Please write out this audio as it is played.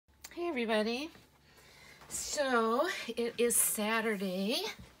everybody. So it is Saturday,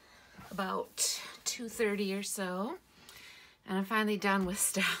 about 2:30 or so, and I'm finally done with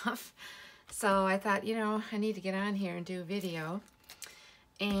stuff. So I thought, I need to get on here and do a video.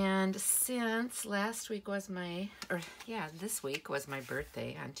 And since this week was my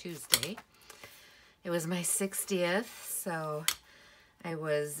birthday on Tuesday. It was my 60th, so I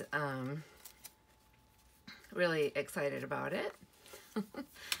was really excited about it.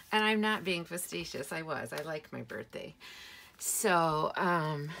 And I'm not being facetious. I like my birthday. So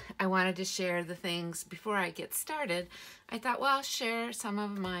I wanted to share the things before I get started. I thought, well, I'll share some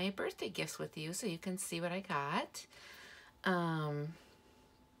of my birthday gifts with you so you can see what I got.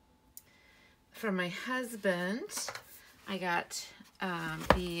 From my husband, I got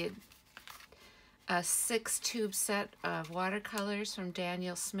a 6-tube set of watercolors from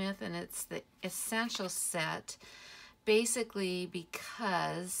Daniel Smith, and it's the essential set, basically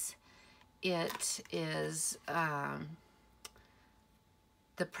because it is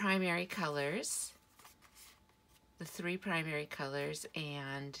the primary colors, the 3 primary colors,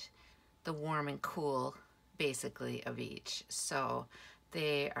 and the warm and cool, basically, of each. So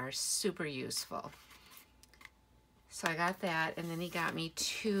they are super useful. So I got that, and then he got me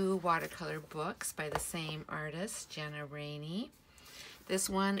 2 watercolor books by the same artist, Jenna Rainey. This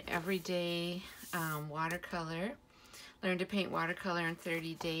one, Everyday Watercolor. Learn to paint watercolor in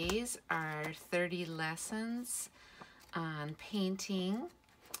 30 days, are 30 lessons on painting.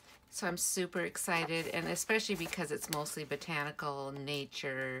 So I'm super excited, and especially because it's mostly botanical,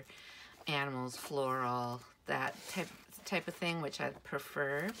 nature, animals, floral, that type of thing, which I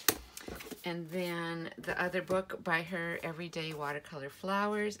prefer. And then the other book by her, Everyday Watercolor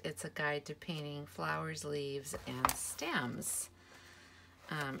Flowers. It's a guide to painting flowers, leaves, and stems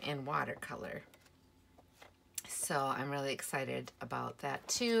in watercolor. So I'm really excited about that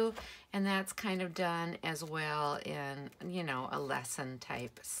too. And that's kind of done as well in, a lesson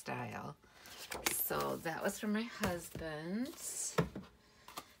type style. So that was from my husband's.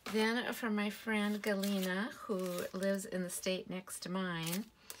 Then from my friend Galina, who lives in the state next to mine.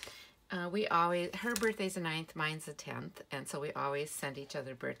 Her birthday's the 9th, mine's the 10th, and so we always send each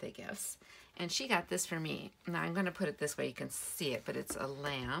other birthday gifts. And she got this for me. Now I'm going to put it this way you can see it, but it's a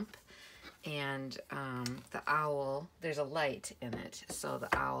lamp, and the owl, there's a light in it, so the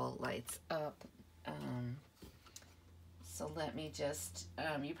owl lights up. So let me just,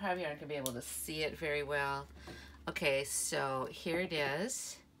 you probably aren't going to be able to see it very well. Okay, so here it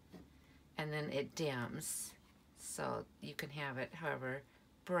is, and then it dims, so you can have it however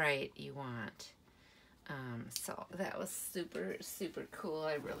bright you want. So that was super, super cool.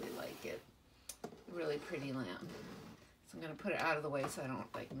 I really like it. Really pretty lamp. So I'm going to put it out of the way so I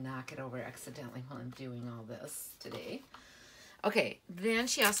don't knock it over accidentally while I'm doing all this today. Okay, then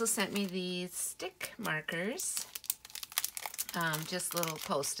she also sent me these stick markers. Just little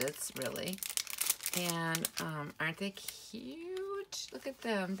Post-its, really. And aren't they cute? Look at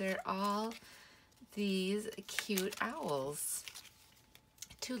them. They're all these cute owls.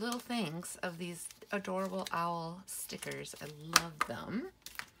 2 little things of these adorable owl stickers. I love them.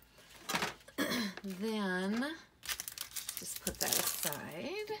 Then, just put that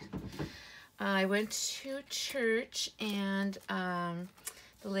aside. I went to church, and the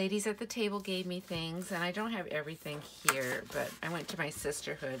ladies at the table gave me things, and I don't have everything here, but I went to my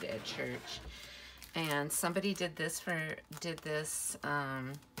sisterhood at church, and somebody did this, a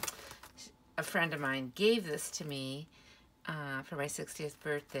friend of mine gave this to me for my 60th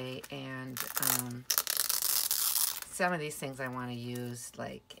birthday, and some of these things I want to use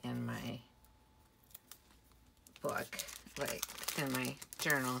in my book, in my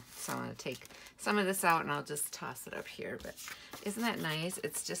journal, so I want to take some of this out and I'll just toss it up here. But isn't that nice?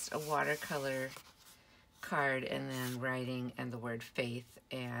 It's just a watercolor card and then writing and the word faith,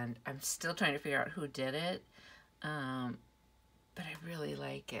 and I'm still trying to figure out who did it, but I really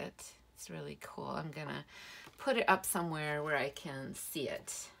like it. It's really cool. I'm gonna put it up somewhere where I can see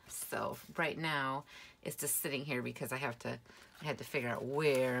it. So right now it's just sitting here because I had to figure out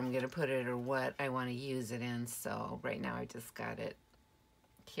where I'm gonna put it or what I want to use it in. So right now I just got it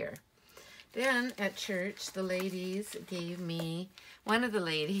here. Then at church, one of the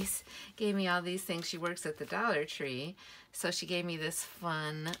ladies gave me all these things. She works at the Dollar Tree, so she gave me this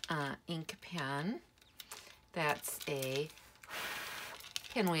fun ink pen. That's a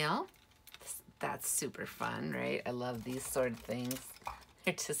pinwheel. That's super fun, right? I love these sort of things.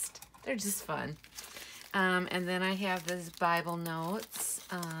 They're just fun. And then I have this Bible notes.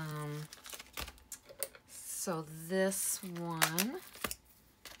 So this one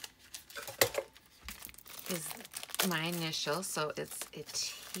is my initial, so it's a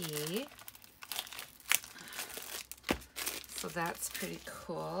T. So that's pretty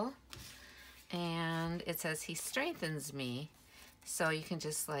cool. And it says he strengthens me. So you can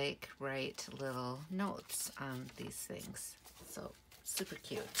just like write little notes on these things. So super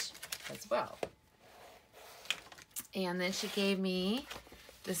cute as well. And then she gave me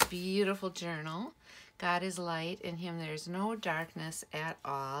this beautiful journal. God is light, in him there's no darkness at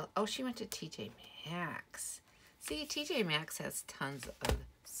all. Oh, she went to TJ Maxx. See, TJ Maxx has tons of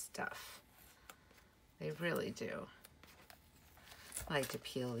stuff. They really do. I like to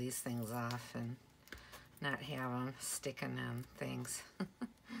peel these things off and not have them sticking on things. Well,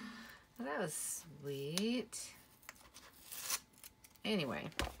 that was sweet. Anyway,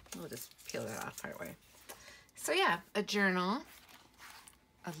 we'll just peel that off part way. So yeah, a journal.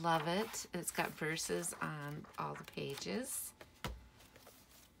 I love it. It's got verses on all the pages.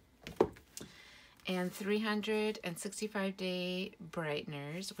 And 365-day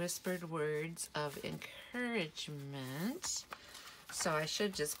brighteners, whispered words of encouragement. So I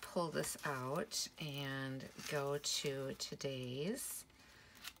should just pull this out and go to today's.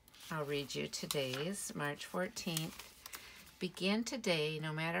 I'll read you today's, March 14th. Begin today,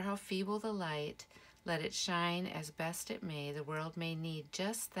 no matter how feeble the light, let it shine as best it may. The world may need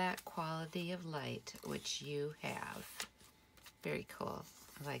just that quality of light which you have. Very cool.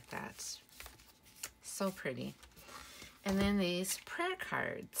 I like that. So pretty. And then these prayer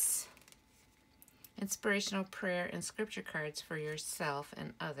cards. Inspirational prayer and scripture cards for yourself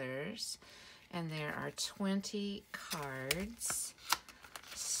and others. And there are 20 cards.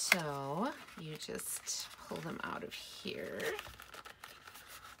 So you just pull them out of here.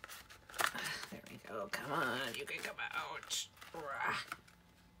 There we go. Come on, you can come out.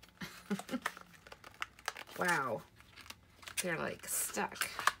 Wow. They're like stuck.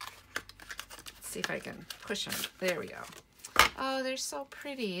 Let's see if I can push them. There we go. Oh, they're so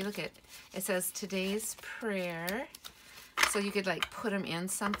pretty. Look at, it says today's prayer. So you could like put them in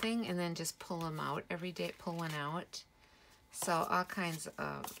something and then just pull them out every day, pull one out. So all kinds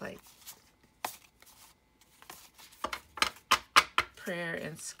of like prayer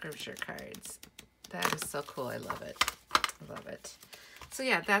and scripture cards. That is so cool. I love it. I love it. So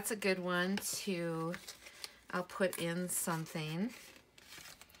yeah, that's a good one to, I'll put in something.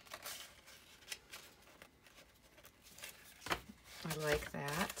 I like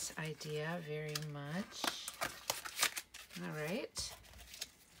that idea very much. All right.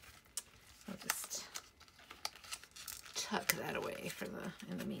 I'll just tuck that away for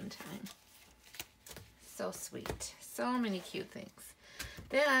in the meantime. So sweet. So many cute things.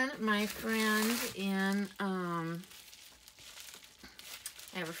 Then my friend in, I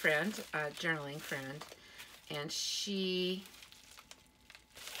have a friend, a journaling friend, and she,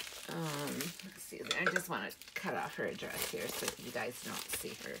 let's see, I just want to cut off her address here so that you guys don't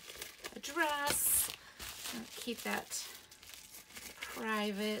see her address. I'll keep that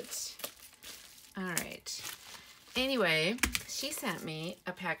private. All right. Anyway, she sent me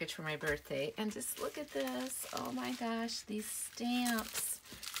a package for my birthday, and just look at this. Oh my gosh, these stamps.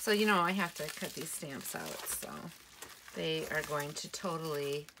 So, you know, I have to cut these stamps out, so they are going to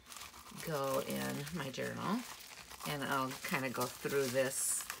totally go in my journal, and I'll kind of go through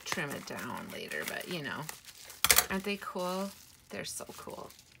this, trim it down later, but you know, aren't they cool? They're so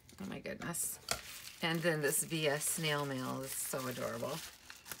cool. Oh my goodness. And then this via snail mail is so adorable.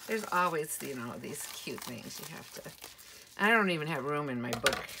 There's always, you know, these cute things you have to. I don't even have room in my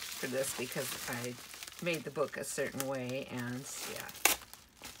book for this because I made the book a certain way, and yeah.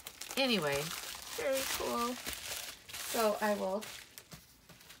 Anyway, very cool. So I will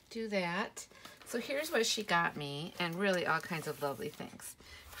do that. So here's what she got me, and really all kinds of lovely things.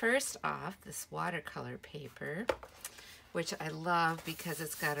 First off, this watercolor paper, which I love because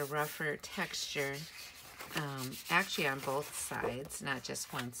it's got a rougher texture, actually on both sides, not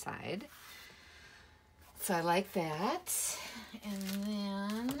just one side. So I like that. And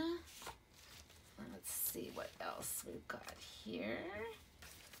then, let's see what else we've got here.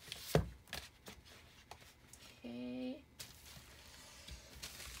 Okay.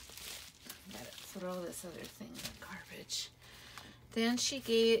 Gotta throw this other thing in the garbage. Then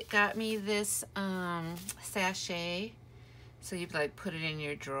she got me this sachet. So you'd like put it in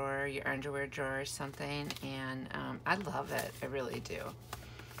your drawer, your underwear drawer or something, and I love it. I really do.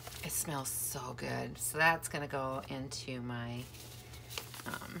 It smells so good. So that's gonna go into my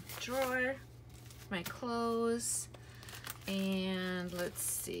drawer, my clothes, and let's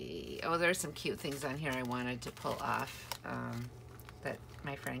see. Oh, there's some cute things on here I wanted to pull off that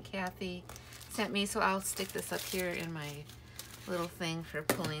my friend Kathy sent me. So I'll stick this up here in my little thing for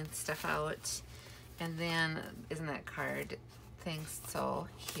pulling stuff out. And then, isn't that card thing so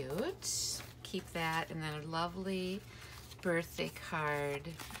cute? Keep that. And then a lovely birthday card,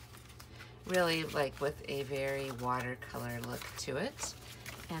 really like with a very watercolor look to it.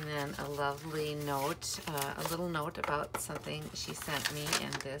 And then a lovely note, a little note about something she sent me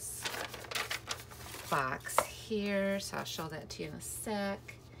in this box here. So I'll show that to you in a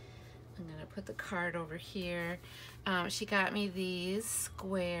sec. I'm gonna put the card over here. She got me these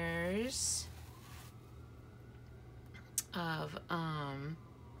squares of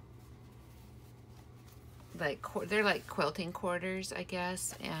like they're like quilting quarters, I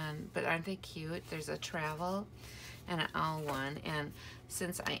guess, but aren't they cute? There's a travel and an all one, and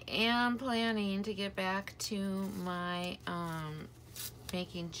since I am planning to get back to my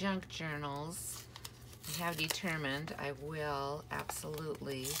making junk journals, I have determined I will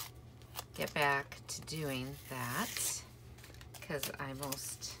absolutely get back to doing that, because I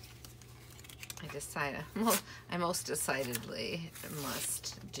most decidedly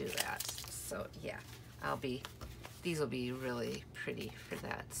must do that. So yeah, these will be really pretty for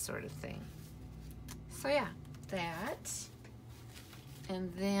that sort of thing. So yeah, that.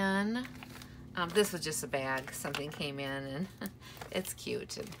 And then this was just a bag. Something came in and it's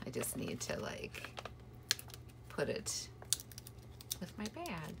cute, and I just need to like put it with my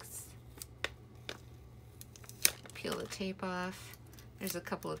bags. Peel the tape off. There's a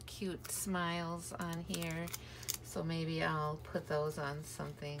couple of cute smiles on here, so maybe I'll put those on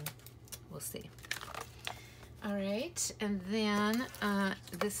something. We'll see. All right, and then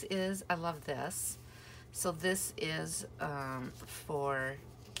this is, I love this. So this is for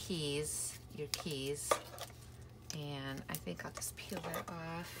keys, your keys, and I think I'll just peel that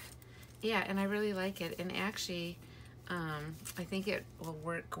off. Yeah, and I really like it, and actually I think it will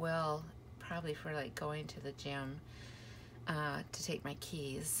work well probably for like going to the gym to take my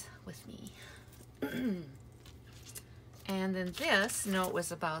keys with me. And then this note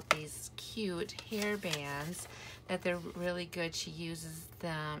was about these cute hair bands, that they're really good. She uses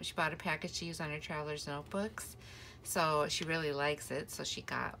them, she bought a package to use on her traveler's notebooks, so she really likes it, so she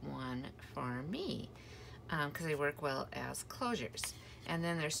got one for me because they work well as closures. And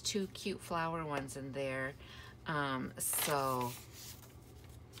then there's two cute flower ones in there, so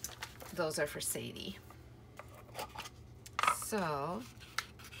those are for Sadie. So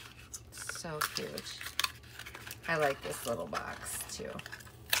cute. I like this little box too.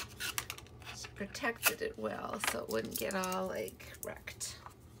 She protected it well so it wouldn't get all like wrecked.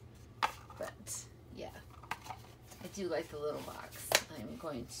 But yeah, I do like the little box. I'm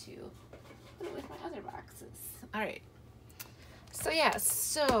going to put it with my other boxes. All right. So yeah,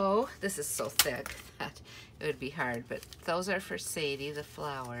 so this is so thick that it would be hard, but those are for Sadie, the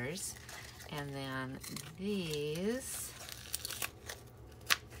flowers. And then these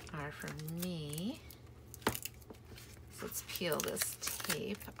are for me. So let's peel this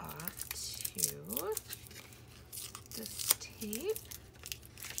tape off too. This tape.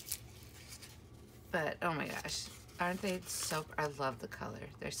 But oh my gosh, aren't they so, I love the color.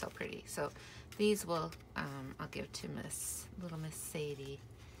 They're so pretty. So these will, I'll give to little Miss Sadie.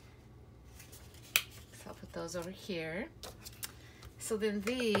 So I'll put those over here. So then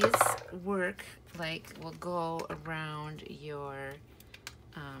these work like, will go around your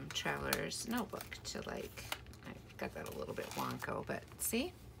traveler's notebook to like, I got that a little bit wonko, but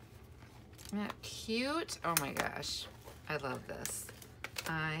see? Isn't that cute? Oh my gosh, I love this.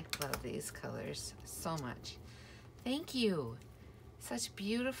 I love these colors so much. Thank you. Such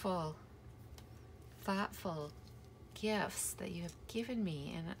beautiful, thoughtful gifts that you have given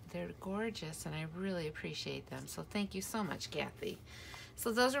me, and they're gorgeous, and I really appreciate them. So thank you so much, Kathy.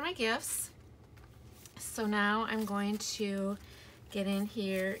 So those are my gifts. So now I'm going to get in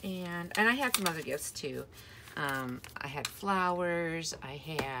here, and I had some other gifts too. I had flowers, I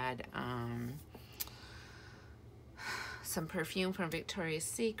had some perfume from Victoria's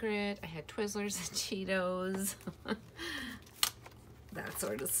Secret, I had Twizzlers and Cheetos, that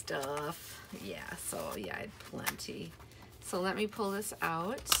sort of stuff. Yeah, so yeah, I had plenty. So let me pull this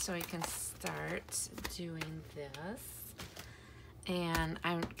out so I can start doing this. And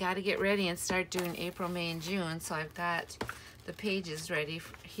I've got to get ready and start doing April, May, and June. So I've got the pages ready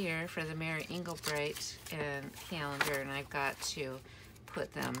here for the Mary Engelbreit calendar, and I've got to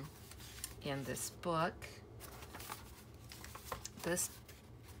put them in this book. This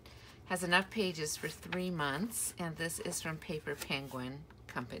has enough pages for 3 months, and this is from Paper Penguin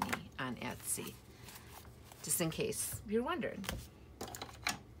Company on Etsy, just in case you're wondering.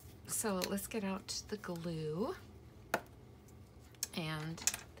 So let's get out the glue and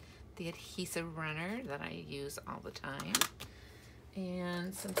the adhesive runner that I use all the time.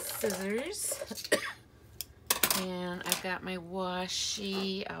 and some scissors. And I've got my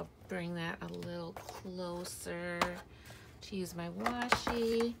washi. I'll bring that a little closer to use my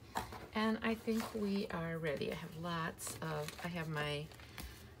washi. And I think we are ready. I have my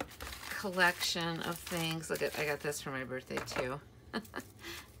collection of things. Look at, I got this for my birthday too.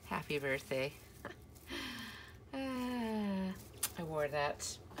 Happy birthday. I wore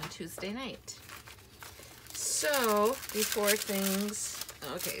that on Tuesday night. So before things,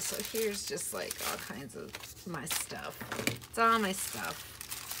 okay, so here's just like all kinds of my stuff. It's all my stuff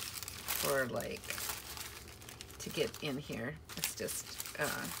for like to get in here. It's just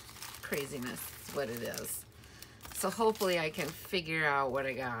craziness, is what it is. So hopefully I can figure out what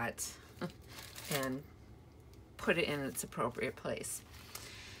I got and put it in its appropriate place.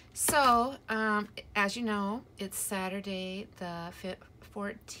 So, as you know, it's Saturday the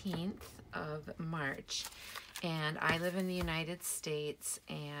 14th of March, and I live in the United States,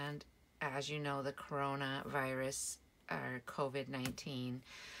 and as you know, the coronavirus, or COVID-19,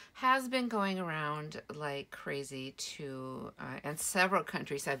 has been going around like crazy and several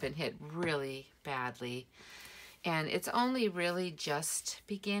countries have been hit really badly. And it's only really just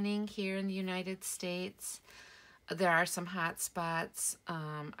beginning here in the United States. There are some hot spots.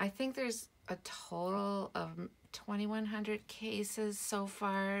 I think there's a total of 2,100 cases so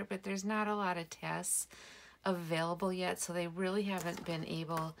far, but there's not a lot of tests available yet, so they really haven't been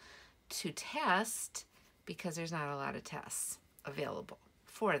able to test because there's not a lot of tests available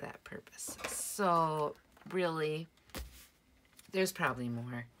for that purpose. So really, there's probably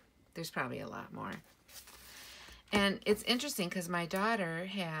more. There's probably a lot more. And it's interesting because my daughter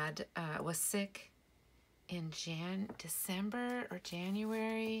was sick in December or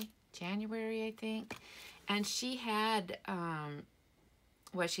January, I think. And she had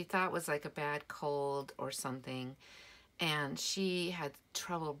what she thought was like a bad cold or something. And she had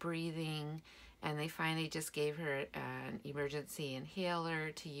trouble breathing. And they finally just gave her an emergency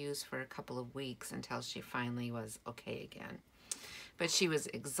inhaler to use for a couple of weeks until she finally was okay again. But she was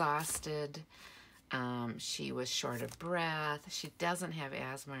exhausted. She was short of breath. She doesn't have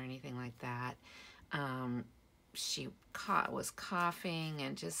asthma or anything like that. She was coughing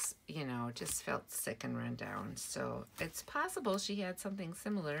and just felt sick and run down. So it's possible she had something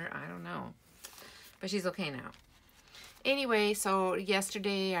similar. I don't know. But she's okay now. Anyway, so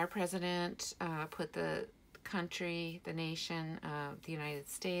yesterday our president put the nation of the United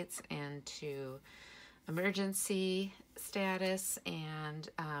States into emergency status, and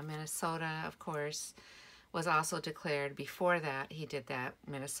Minnesota, of course, was also declared. Before that, he did that.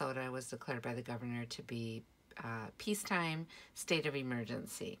 Minnesota was declared by the governor to be peacetime state of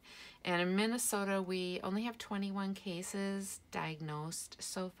emergency. And in Minnesota, we only have 21 cases diagnosed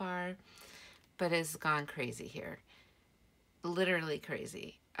so far, but it's gone crazy here. Literally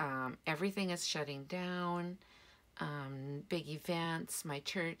crazy. Everything is shutting down. Big events. My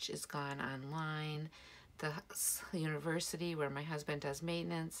church is gone online. The university where my husband does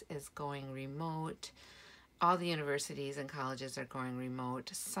maintenance is going remote. All the universities and colleges are going remote.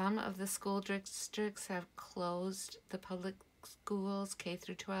 Some of the school districts have closed the public schools, K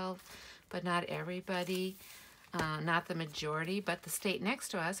through 12, but not everybody, not the majority, but the state next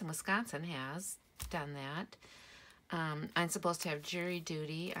to us in Wisconsin has done that. I'm supposed to have jury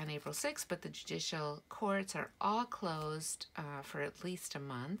duty on April 6th, but the judicial courts are all closed for at least a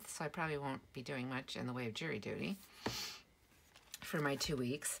month, so I probably won't be doing much in the way of jury duty for my 2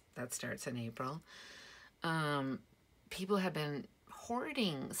 weeks. That starts in April. People have been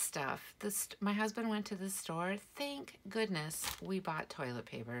hoarding stuff. My husband went to the store. Thank goodness we bought toilet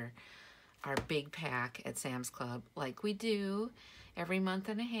paper, our big pack at Sam's Club, like we do every month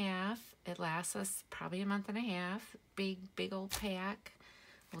and a half. It lasts us probably a month and a half. Big old pack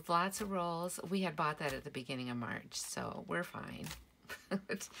with lots of rolls. We had bought that at the beginning of March, so we're fine.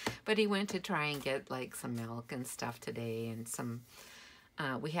 But he went to try and get like some milk and stuff today, and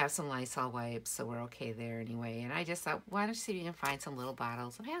we have some Lysol wipes, so we're okay there anyway. And I just thought, why don't you see if you can find some little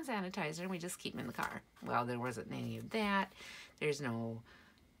bottles of hand sanitizer, and we just keep them in the car. Well, there wasn't any of that. There's no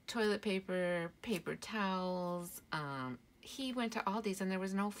toilet paper, paper towels. He went to Aldi's and there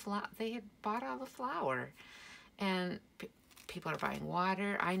was no flour. They had bought all the flour. And people are buying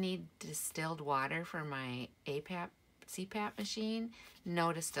water. I need distilled water for my CPAP machine.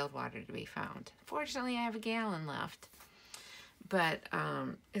 No distilled water to be found. Fortunately, I have a gallon left. But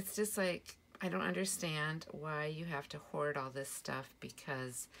it's just like, I don't understand why you have to hoard all this stuff,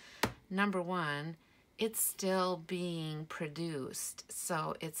 because number one, it's still being produced.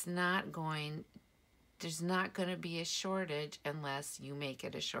 So there's not going to be a shortage unless you make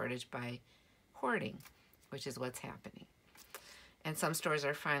it a shortage by hoarding, which is what's happening. And some stores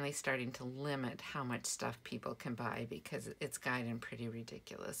are finally starting to limit how much stuff people can buy because it's gotten pretty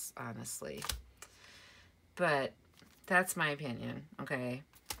ridiculous, honestly. But that's my opinion, okay?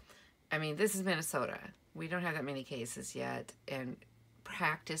 I mean, this is Minnesota. We don't have that many cases yet. And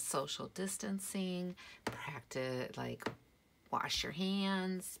practice social distancing, practice, like, wash your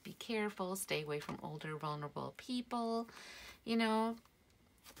hands, be careful, stay away from older, vulnerable people. You know,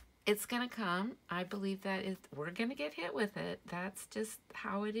 it's going to come. I believe that we're going to get hit with it. That's just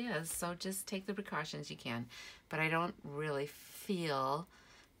how it is. So just take the precautions you can. But I don't really feel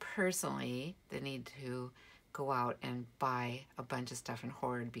personally the need to go out and buy a bunch of stuff and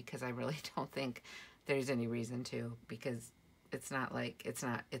hoard, because I really don't think there's any reason to, because it's not like,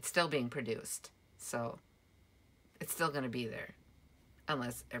 it's still being produced. So it's still going to be there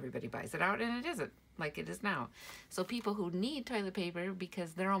unless everybody buys it out, and it isn't like it is now. So people who need toilet paper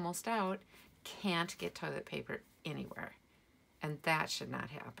because they're almost out can't get toilet paper anywhere. And that should not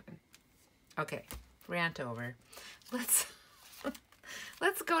happen. Okay, rant over. Let's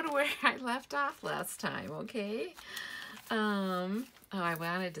go to where I left off last time, okay? Oh, I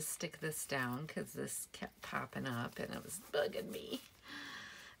wanted to stick this down because this kept popping up and it was bugging me.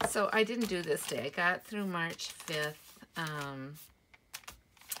 So I didn't do this day. I got through March 5th.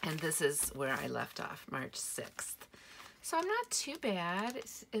 And this is where I left off, March 6th. So I'm not too bad.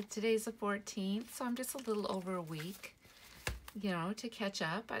 Today's the 14th, so I'm just a little over a week, you know, to catch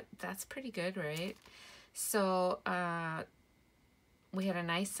up. That's pretty good, right? So we had a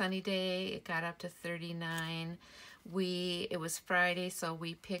nice sunny day. It got up to 39. It was Friday, so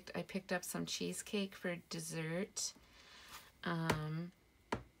I picked up some cheesecake for dessert.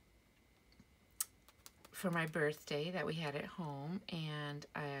 For my birthday that we had at home, and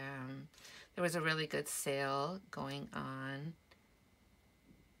there was a really good sale going on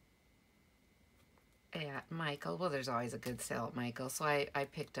at Michael. Well, there's always a good sale at Michael, so I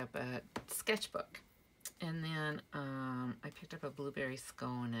picked up a sketchbook, and then I picked up a blueberry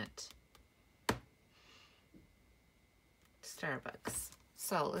scone at Starbucks.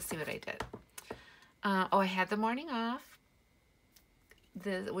 So let's see what I did. Oh, I had the morning off,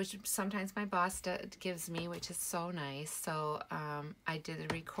 which sometimes my boss gives me, which is so nice. So I did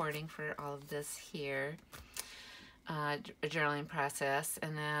the recording for all of this here, a journaling process,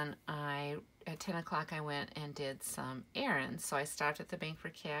 and then at 10 o'clock I went and did some errands. So I stopped at the bank for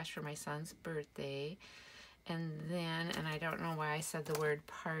cash for my son's birthday, and I don't know why I said the word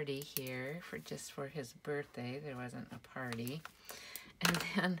party here, just for his birthday. There wasn't a party. And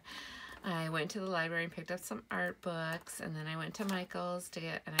then I went to the library and picked up some art books, and then I went to Michael's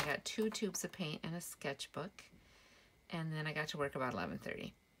and I got 2 tubes of paint and a sketchbook, and then I got to work about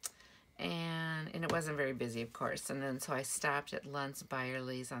 11:30. And it wasn't very busy, of course. And then so I stopped at Lunds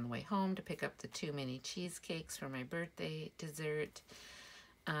Byerly's on the way home to pick up the 2 mini cheesecakes for my birthday dessert.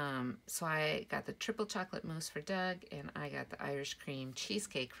 So I got the triple chocolate mousse for Doug, and I got the Irish cream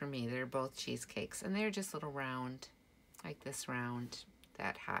cheesecake for me. They're both cheesecakes, and they're just little round, like this round,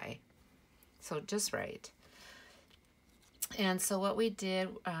 that high. So just right. And so what we did,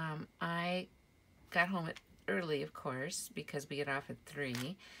 I got home early, of course, because we get off at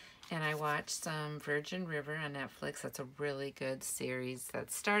 3. And I watched some Virgin River on Netflix. That's a really good series that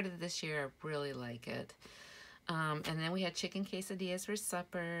started this year. I really like it. And then we had chicken quesadillas for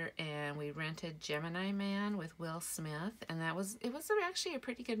supper, and we rented Gemini Man with Will Smith. And it was actually a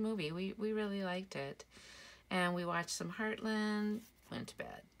pretty good movie. We really liked it. And we watched some Heartland, went to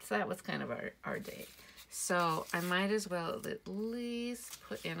bed. So that was kind of our day. So I might as well at least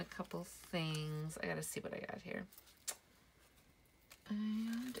put in a couple things. I gotta see what I got here.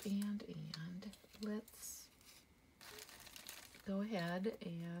 And let's go ahead,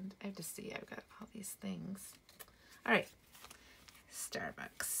 and I have to see, I've got all these things. All right,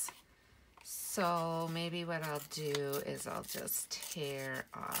 Starbucks. So maybe what I'll do is I'll just tear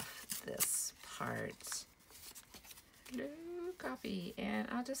off this part. Hello, coffee, and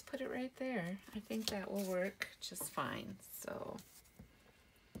I'll just put it right there. I think that will work just fine. So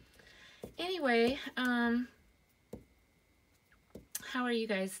anyway, how are you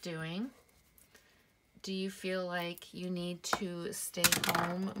guys doing? Do you feel like you need to stay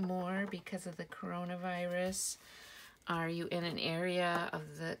home more because of the coronavirus? Are you in an area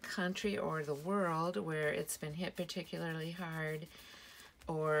of the country or the world where it's been hit particularly hard?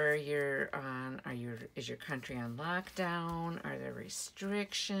 Or is your country on lockdown? Are there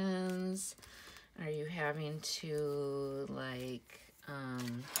restrictions? Are you having to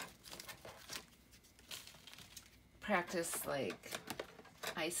practice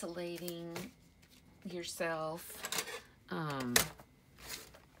isolating yourself?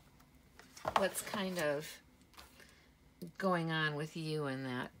 What's kind of going on with you and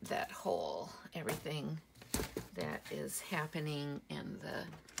that whole everything that is happening and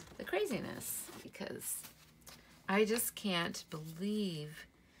the craziness, because I just can't believe,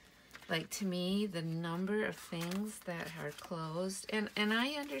 like, to me, the number of things that are closed, and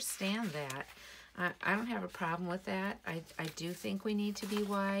I understand that. I don't have a problem with that. I do think we need to be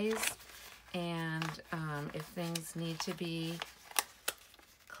wise, and if things need to be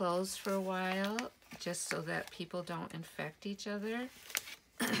closed for a while, just so that people don't infect each other,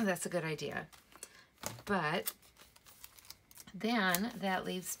 that's a good idea. But then that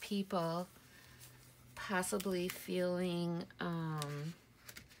leaves people possibly feeling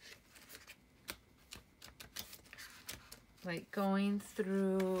like going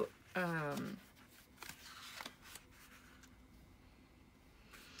through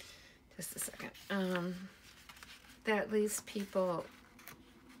just a second. That leaves people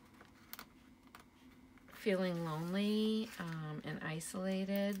feeling lonely and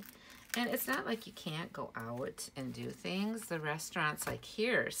isolated. And it's not like you can't go out and do things. The restaurants like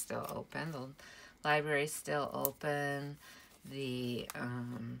here are still open. The library's still open. The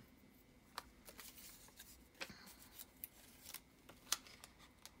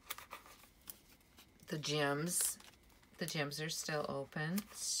gyms are still open.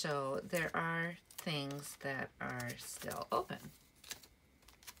 So there are things that are still open.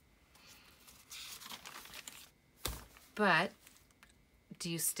 But do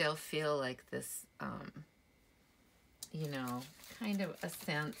you still feel like this, you know, kind of a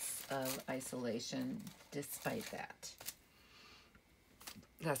sense of isolation despite that?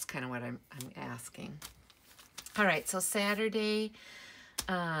 That's kind of what I'm asking. All right, so Saturday,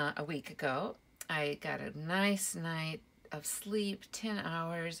 a week ago, I got a nice night of sleep, 10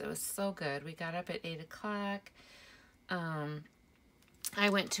 hours. It was so good. We got up at 8 o'clock. I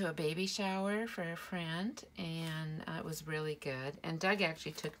went to a baby shower for a friend, and it was really good. And Doug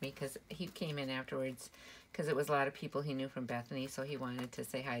actually took me because he came in afterwards because it was a lot of people he knew from Bethany, so he wanted to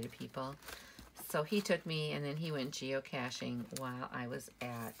say hi to people. So he took me, and then he went geocaching while I was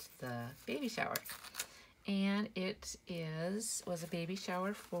at the baby shower. And it was a baby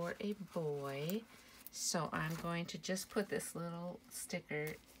shower for a boy. So I'm going to just put this little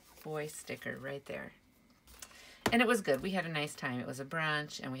sticker, boy sticker, right there. And it was good. We had a nice time. It was a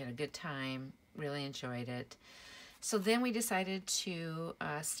brunch, and we had a good time. Really enjoyed it. So then we decided to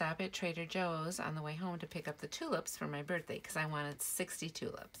stop at Trader Joe's on the way home to pick up the tulips for my birthday because I wanted 60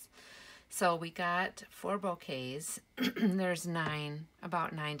 tulips. So we got 4 bouquets. There's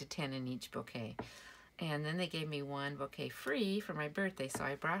about 9 to 10 in each bouquet. And then they gave me 1 bouquet free for my birthday. So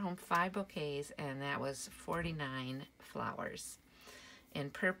I brought home 5 bouquets, and that was 49 flowers. In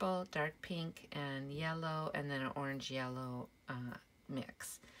purple, dark pink, and yellow, and then an orange-yellow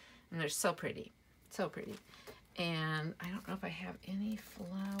mix. And they're so pretty. So pretty. And I don't know if I have any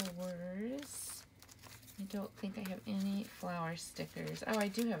flowers. I don't think I have any flower stickers. Oh, I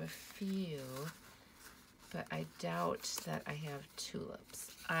do have a few, but I doubt that I have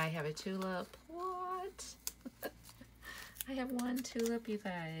tulips. I have a tulip. What? I have 1 tulip, you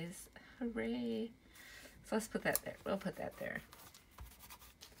guys. Hooray. So let's put that there. We'll put that there.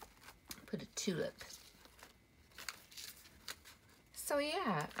 Put a tulip. So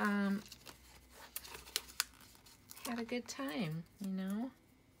yeah, had a good time, you know.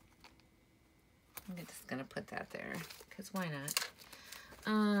 I'm just gonna put that there because why not?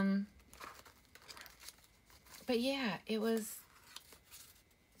 But yeah, it was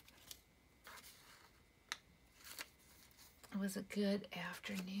a good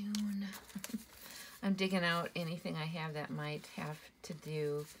afternoon. I'm digging out anything I have that might have to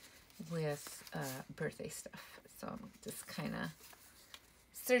do with birthday stuff. So I'm just kind of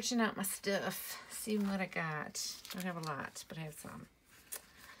searching out my stuff, seeing what I got. I don't have a lot, but I have some.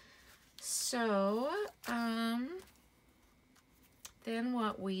 So, then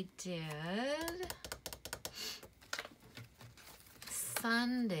what we did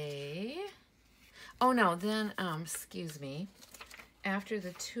Sunday, oh no, then, excuse me, after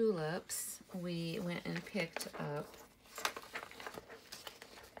the tulips, we went and picked up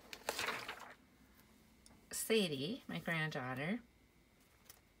Sadie, my granddaughter,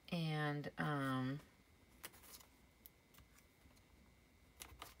 and I'm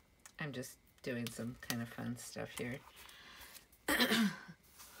just doing some kind of fun stuff here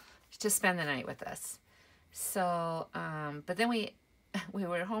to spend the night with us. So, but then we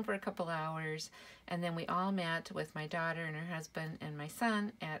were home for a couple hours, and then we all met with my daughter and her husband and my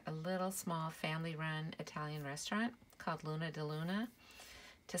son at a little small family-run Italian restaurant called Luna di Luna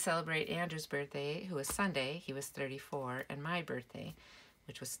to celebrate Andrew's birthday, who was Sunday. He was 34, and my birthday,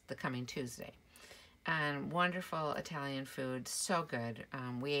 which was the coming Tuesday. and wonderful Italian food, so good.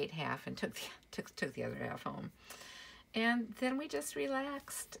 We ate half and took the other half home. And then we just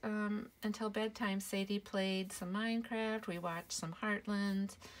relaxed until bedtime. Sadie played some Minecraft. We watched some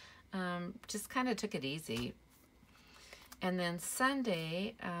Heartland. Just kind of took it easy. And then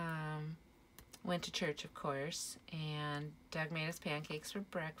Sunday, went to church, of course, and Doug made us pancakes for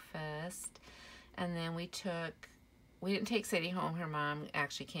breakfast. And then we didn't take Sadie home. Her mom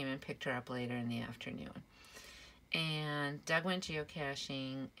actually came and picked her up later in the afternoon. And Doug went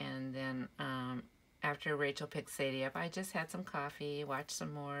geocaching, and then after Rachel picked Sadie up, I just had some coffee, watched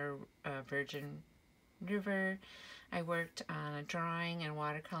some more Virgin River. I worked on a drawing and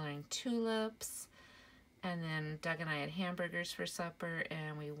watercoloring tulips. And then Doug and I had hamburgers for supper,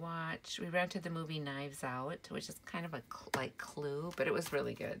 and we rented the movie Knives Out, which is kind of like Clue, but it was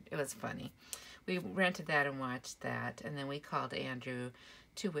really good. It was funny. We rented that and watched that, and then we called Andrew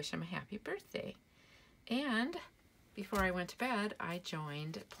to wish him a happy birthday. And before I went to bed, I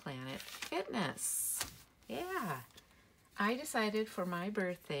joined Planet Fitness. Yeah. I decided for my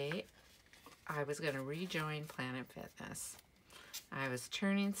birthday, I was going to rejoin Planet Fitness. I was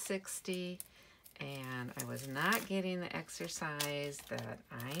turning 60, and I was not getting the exercise that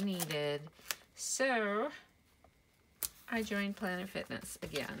I needed. So I joined Planet Fitness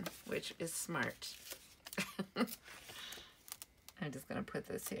again, which is smart. I'm just going to put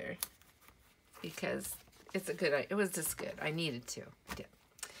this here because it was just good. I needed to. I did.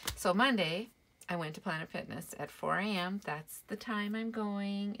 So Monday, I went to Planet Fitness at 4 a.m. That's the time I'm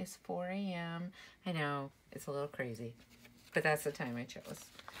going, is 4 a.m. I know, it's a little crazy, but that's the time I chose.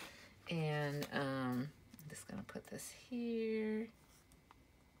 And I'm just going to put this here.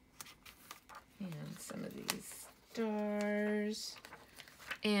 And some of these stars.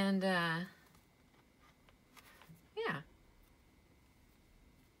 And, yeah.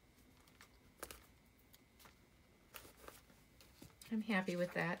 I'm happy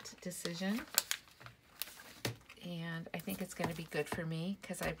with that decision. And I think it's going to be good for me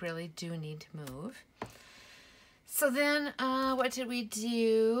because I really do need to move. So then, what did we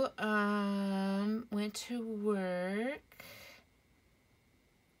do? Went to work.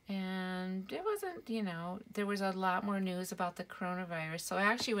 And it wasn't, there was a lot more news about the coronavirus. So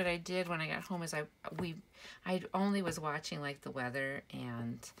actually what I did when I got home is I only was watching like the weather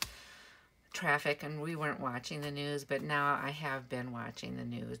and traffic, and we weren't watching the news, but now I have been watching the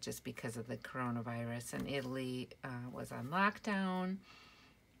news just because of the coronavirus. And Italy was on lockdown,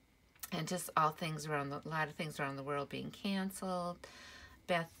 and just a lot of things around the world being canceled.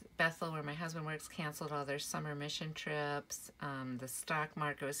 Bethel, where my husband works, canceled all their summer mission trips. The stock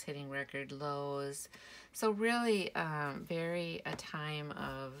market was hitting record lows. So really very a time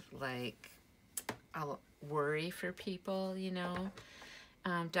of like a worry for people,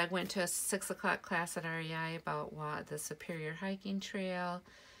 Doug went to a 6 o'clock class at REI about the Superior Hiking Trail.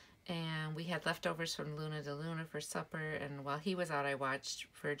 And we had leftovers from Luna de Luna for supper. And while he was out, I watched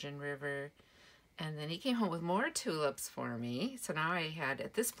Virgin River. And then he came home with more tulips for me. So now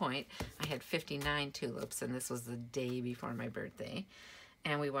at this point, I had 59 tulips, and this was the day before my birthday.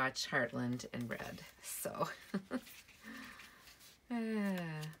 And we watched Heartland and read. So,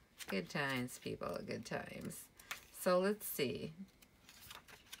 good times, people, good times. So let's see.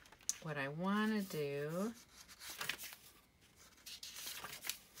 What I want to do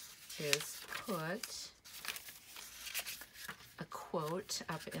is put a quote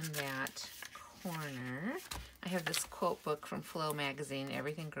up in that corner. I have this quote book from Flow magazine,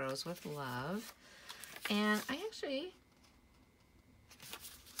 Everything Grows with Love. And I actually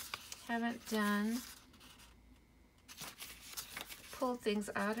haven't pulled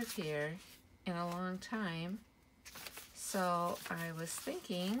things out of here in a long time. So I was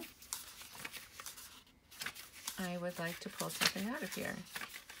thinking I would like to pull something out of here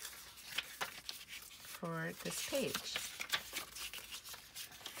for this page.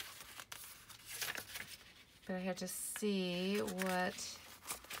 But I have to see what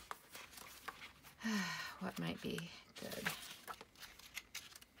might be good.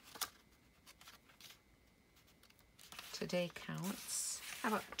 Today counts. How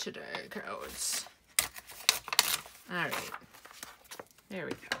about today counts? All right. There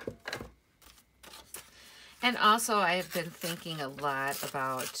we go. And also, I have been thinking a lot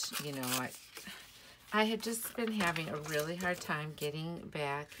about, I had just been having a really hard time getting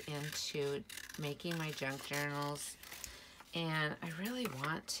back into making my junk journals. And I really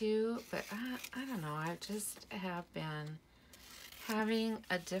want to, but I don't know. I just have been having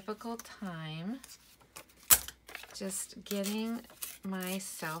a difficult time just getting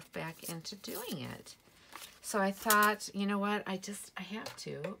myself back into doing it. So I thought, you know what, I have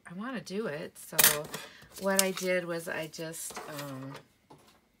to. I want to do it. So what I did was I just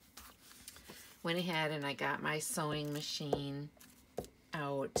went ahead and I got my sewing machine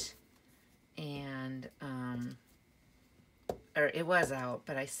out, and or it was out,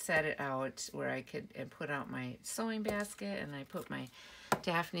 but I set it out where I could and put out my sewing basket, and I put my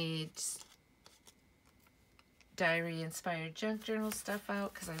Daphne Diary inspired junk journal stuff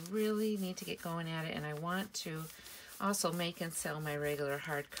out because I really need to get going at it, and I want to also make and sell my regular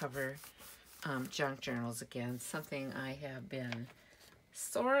hardcover junk journals again, something I have been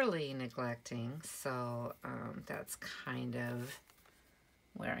sorely neglecting. So that's kind of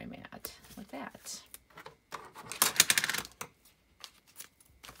where I'm at with that.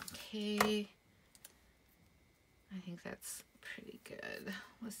 Okay, I think that's pretty good.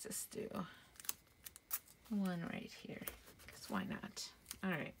 Let's just do one right here, because why not?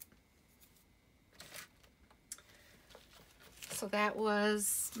 All right. So that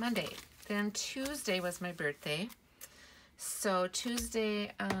was Monday. Then Tuesday was my birthday. So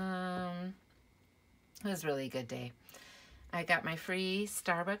Tuesday was really a good day. I got my free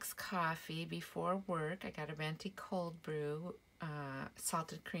Starbucks coffee before work. I got a venti cold brew,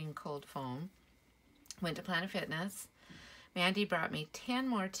 salted cream cold foam. Went to Planet Fitness. Mandy brought me 10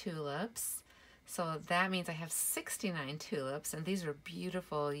 more tulips. So that means I have 69 tulips, and these are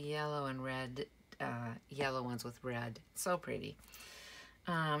beautiful yellow and red, yellow ones with red. So pretty.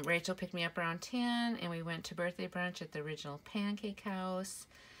 Rachel picked me up around 10, and we went to birthday brunch at the Original Pancake House,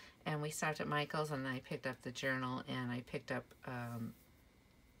 and we stopped at Michael's, and I picked up the journal, and I picked up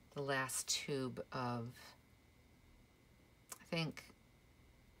the last tube of, I think,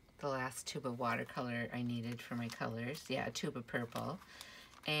 the last tube of watercolor I needed for my colors. Yeah, a tube of purple.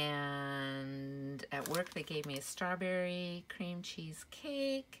 And at work they gave me a strawberry cream cheese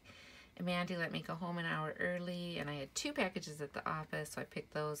cake. And Mandy let me go home an hour early, and I had 2 packages at the office, so I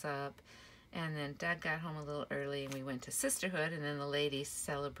picked those up. And then Doug got home a little early, and we went to Sisterhood, and then the ladies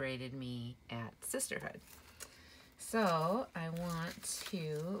celebrated me at Sisterhood. So I want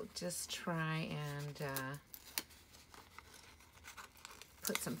to just try and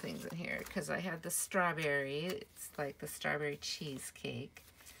put some things in here, because I had the strawberry. It's like the strawberry cheesecake.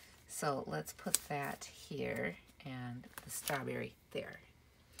 So let's put that here and the strawberry there.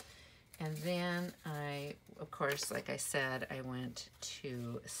 And then I, of course, like I said, I went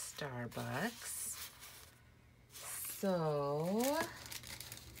to Starbucks. So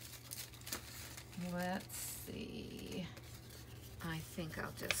let's see. I think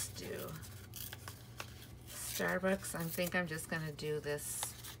I'll just do Starbucks. I think I'm just going to do this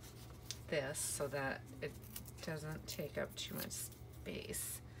so that it doesn't take up too much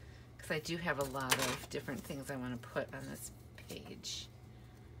space, because I do have a lot of different things I want to put on this page.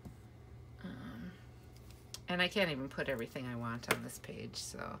 And I can't even put everything I want on this page,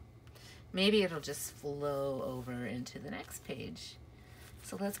 so maybe it'll just flow over into the next page.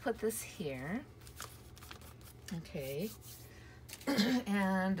 So let's put this here. Okay.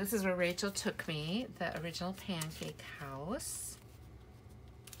 And this is where Rachel took me, the Original Pancake House.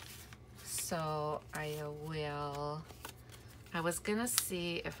 So I was gonna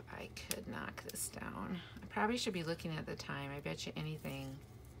see if I could knock this down. I probably should be looking at the time. I bet you anything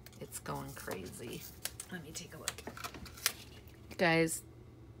it's going crazy. Let me take a look. Guys,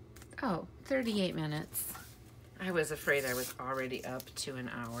 oh, 38 minutes. I was afraid I was already up to an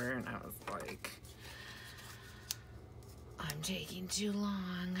hour, and I was like, I'm taking too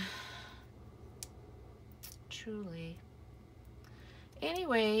long. Truly.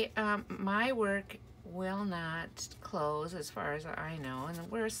 Anyway, my work will not close as far as I know,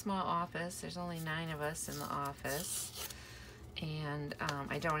 and we're a small office. There's only 9 of us in the office, and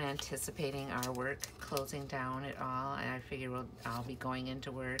I don't anticipating our work closing down at all, and I figure I'll be going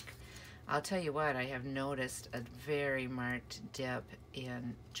into work. I'll tell you what, I have noticed a very marked dip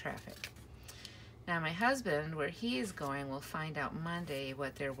in traffic. Now my husband, where he is going, will find out Monday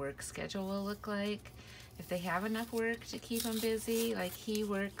what their work schedule will look like. If they have enough work to keep him busy, like he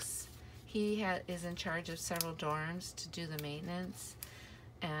works, is in charge of several dorms to do the maintenance,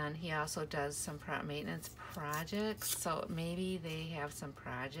 and he also does some maintenance projects, so maybe they have some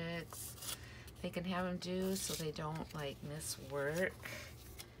projects they can have him do so they don't like miss work,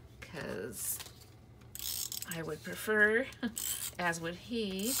 because I would prefer, as would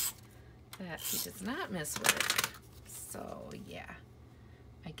he, that he does not miss work. So yeah,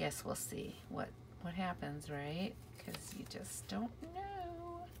 I guess we'll see what happens, right? Because you just don't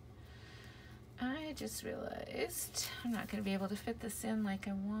know. I just realized I'm not going to be able to fit this in like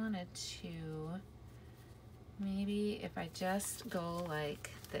I wanted to. Maybe if I just go like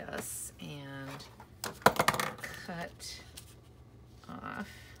this and cut off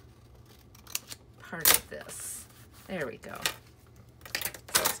part of this. There we go.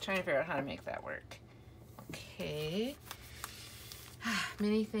 So I was trying to figure out how to make that work. Okay.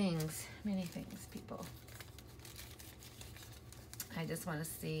 Many things, people. I just want to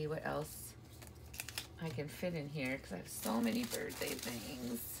see what else I can fit in here because I have so many birthday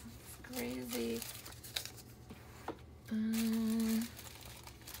things. It's crazy.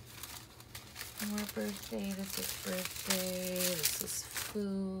 More birthday. This is birthday. This is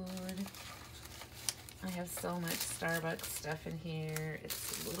food. I have so much Starbucks stuff in here.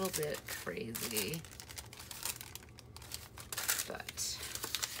 It's a little bit crazy. But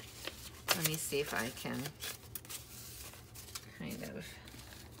let me see if I can kind of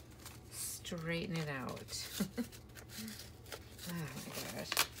straighten it out. Oh my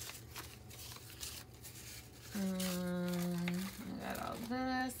gosh. I got all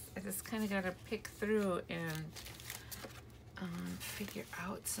this. I just kind of got to pick through and figure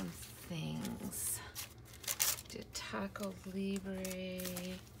out some things. Did Taco Libre.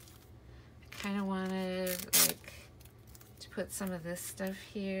 I kind of wanted like to put some of this stuff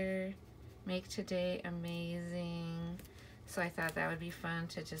here. Make today amazing. So I thought that would be fun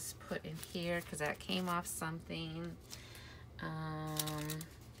to just put in here because that came off something.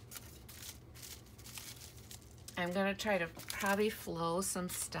 I'm gonna try to probably flow some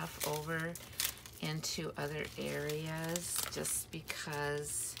stuff over into other areas just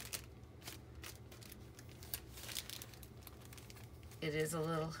because it is a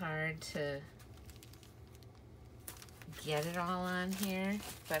little hard to get it all on here,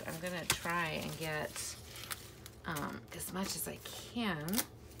 but I'm gonna try and get as much as I can.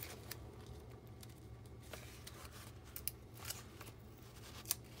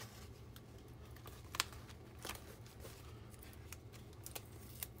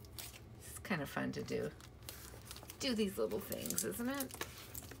 It's kind of fun to do these little things, isn't it?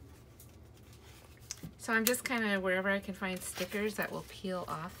 So I'm just kind of, wherever I can find stickers that will peel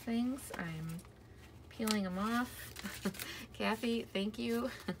off things, I'm peeling them off. Kathy, thank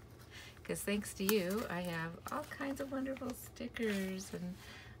you. Because thanks to you, I have all kinds of wonderful stickers, and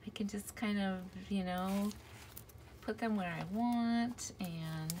I can just kind of, you know, put them where I want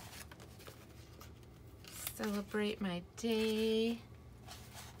and celebrate my day.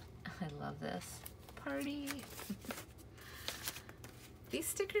 I love this. Party. These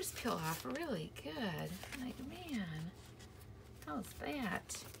stickers peel off really good. Like, man, how's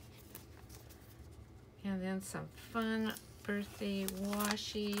that? And then some fun birthday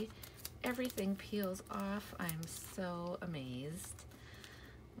washi. Everything peels off. I'm so amazed.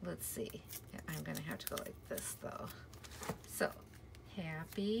 Let's see. I'm gonna have to go like this though. So,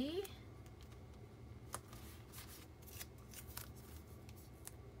 happy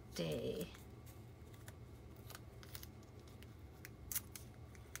day.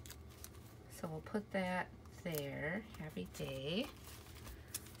 So we'll put that there. Happy day.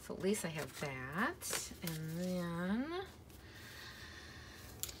 So at least I have that. And then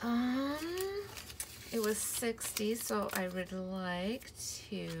it was 60, so I would like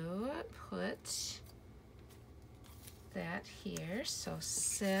to put that here. So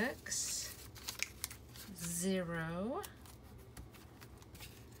 6, 0.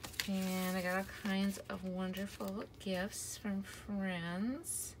 And I got all kinds of wonderful gifts from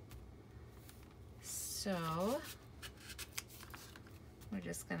friends. So we're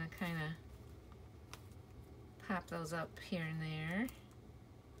just gonna kind of pop those up here and there.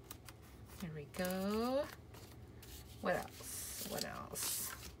 Here we go. What else? What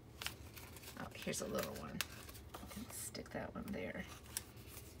else? Oh, here's a little one. I can stick that one there.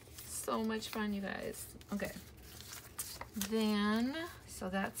 So much fun, you guys. Okay. Then, so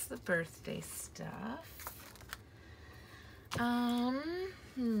that's the birthday stuff.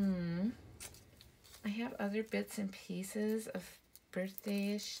 I have other bits and pieces of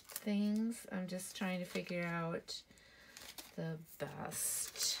birthday-ish things. I'm just trying to figure out the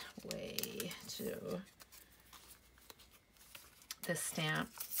best way to. The stamp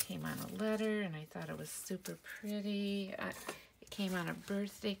came on a letter and I thought it was super pretty. It came on a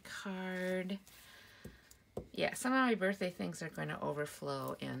birthday card. Yeah, some of my birthday things are going to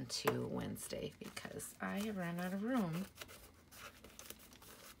overflow into Wednesday because I have run out of room.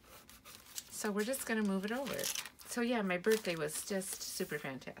 So we're just going to move it over. So yeah, my birthday was just super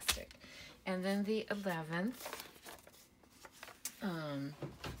fantastic. And then the 11th,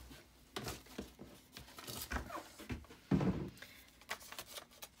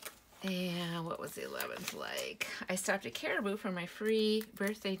 and what was the 11th like? I stopped at Caribou for my free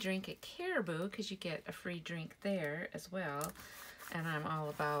birthday drink at Caribou because you get a free drink there as well. and I'm all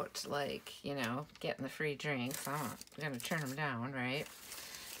about, like, you know, getting the free drinks. I'm gonna turn them down, right?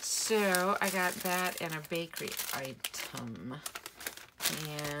 So I got that and a bakery item.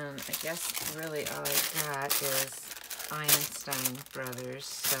 And I guess really all I got is Einstein Brothers,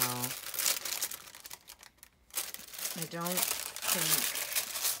 so I don't think,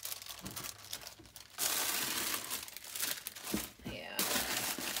 yeah,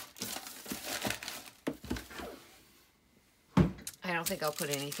 I don't think I'll put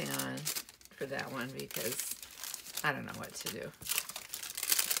anything on for that one because I don't know what to do.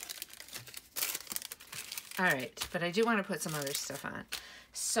 All right, but I do want to put some other stuff on.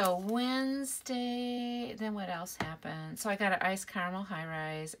 So Wednesday, then what else happened? So I got an iced caramel high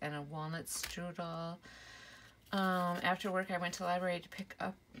rise and a walnut strudel. After work, I went to the library to pick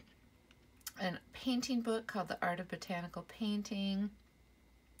up a painting book called The Art of Botanical Painting.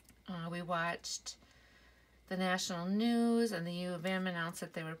 We watched the national news, and the U of M announced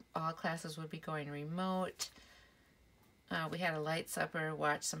that all classes would be going remote. We had a light supper,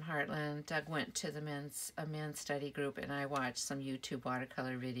 watched some Heartland. Doug went to a men's study group, and I watched some YouTube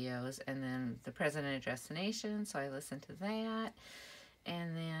watercolor videos. And then the President addressed the nation, so I listened to that.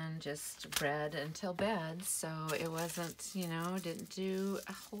 And then just read until bed. So it wasn't, you know, didn't do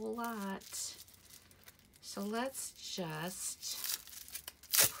a whole lot. So let's just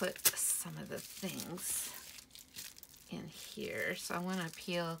put some of the things in here. So I want to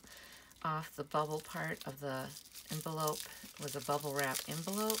peel off the bubble part of the envelope. It was a bubble wrap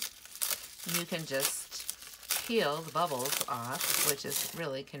envelope. And you can just peel the bubbles off, which is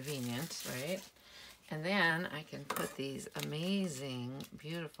really convenient, right? And then I can put these amazing,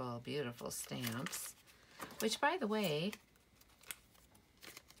 beautiful, beautiful stamps, which, by the way,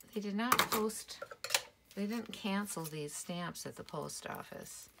 they didn't cancel these stamps at the post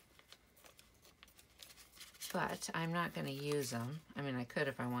office. But I'm not going to use them. I mean, I could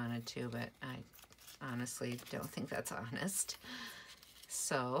if I wanted to, but I honestly don't think that's honest.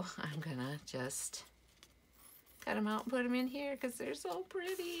 So I'm going to just cut them out and put them in here because they're so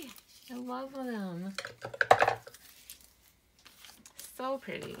pretty. I love them. So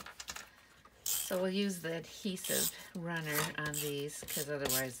pretty. So we'll use the adhesive runner on these because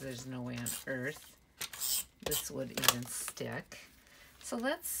otherwise there's no way on earth this would even stick. So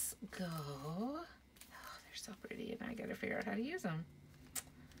let's go. Oh, they're so pretty, and I gotta figure out how to use them.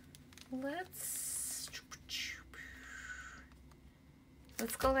 Let's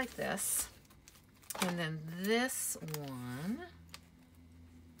go like this. And then this one,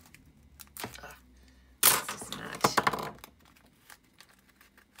 this is not,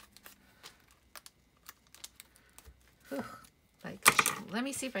 like, let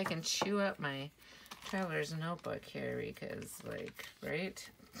me see if I can chew up my Traveler's Notebook here because, like, right?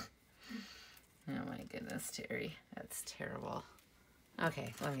 Oh my goodness, Terry, that's terrible.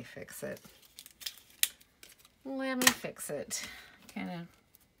 Okay, let me fix it. Let me fix it. Kind of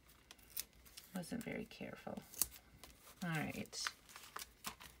wasn't very careful. All right,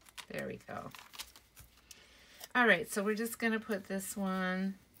 there we go. All right, so we're just gonna put this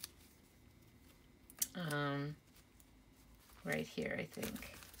one right here, I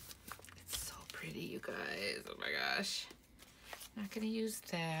think. It's so pretty, you guys. Oh my gosh. Not gonna use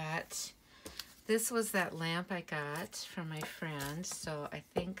that. This was that lamp I got from my friend, so I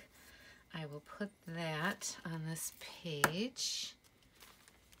think I will put that on this page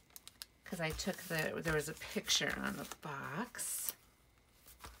because I took there was a picture on the box.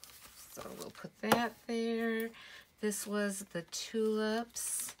 So we'll put that there. This was the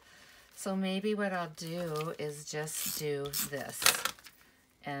tulips. So maybe what I'll do is just do this.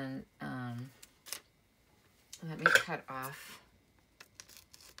 And let me cut off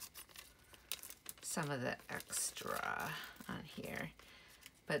some of the extra on here.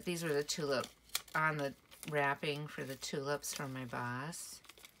 But these were the tulip on the wrapping for the tulips from my boss.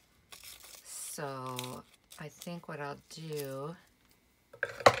 So I think what I'll do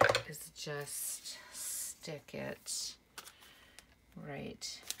is just stick it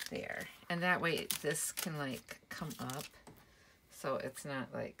right there. And that way this can like come up so it's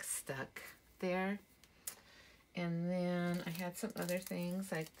not like stuck there. And then I had some other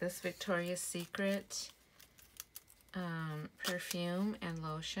things like this Victoria's Secret perfume and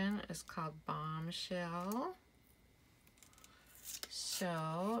lotion is called Bombshell.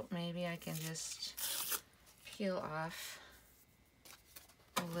 So maybe I can just peel off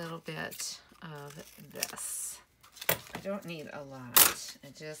a little bit of this. I don't need a lot. I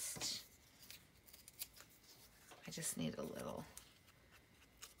just need a little.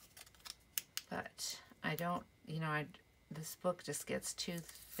 But I don't, you know, this book just gets too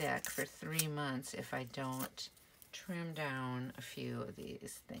thick for 3 months if I don't trim down a few of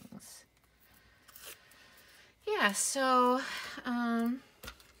these things. Yeah, so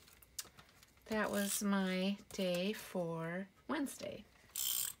that was my day for Wednesday.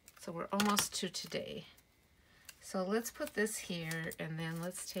 So we're almost to today. So let's put this here, and then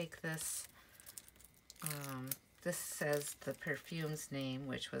let's take this. This says the perfume's name,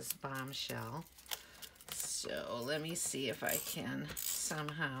 which was Bombshell. So let me see if I can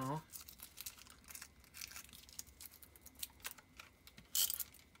somehow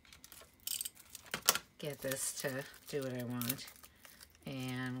get this to do what I want.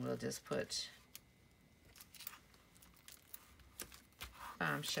 And we'll just put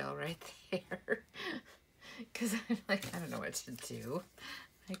Bombshell right there. Because I'm like, I don't know what to do.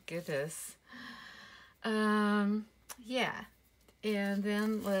 My goodness. Yeah. And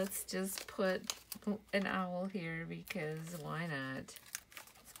then let's just put an owl here, because why not?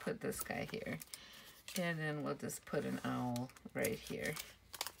 Let's put this guy here. And then we'll just put an owl right here.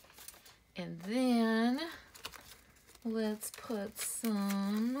 And then let's put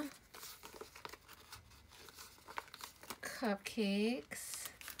some cupcakes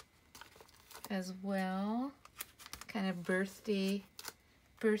as well. Kind of birthday-ish,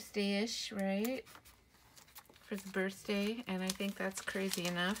 right? For the birthday, and I think that's crazy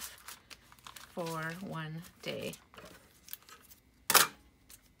enough for one day. I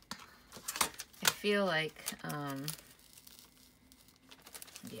feel like,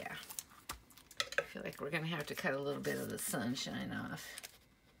 yeah, I feel like we're gonna have to cut a little bit of the sunshine off.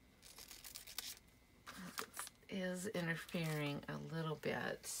 It is interfering a little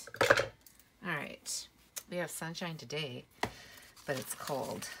bit. All right, we have sunshine today, but it's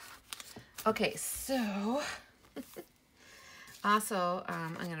cold. Okay, so also,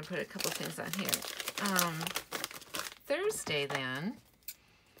 I'm going to put a couple things on here. Thursday then,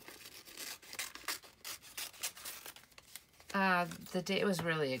 the day, it was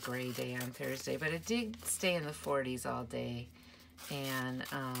really a gray day on Thursday, but it did stay in the 40s all day. And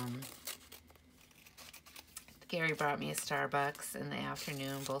Gary brought me a Starbucks in the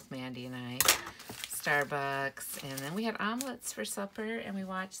afternoon, both Mandy and I. Starbucks, and then we had omelets for supper, and we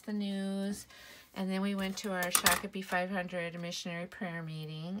watched the news, and then we went to our Shakopee 500 missionary prayer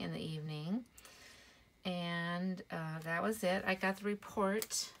meeting in the evening, and that was it. I got the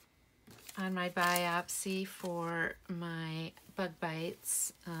report on my biopsy for my bug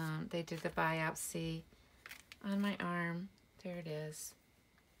bites. They did the biopsy on my arm. There it is.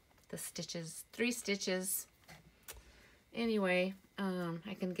 The stitches, 3 stitches. Anyway,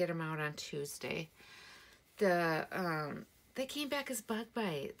 I can get them out on Tuesday. They came back as bug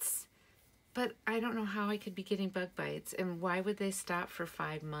bites, but I don't know how I could be getting bug bites, and why would they stop for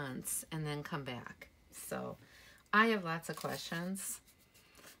 5 months and then come back? So I have lots of questions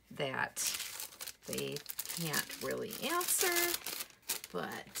that they can't really answer,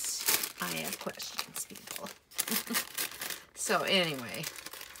 but I have questions, people. So anyway,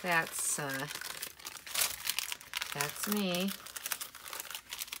 that's me.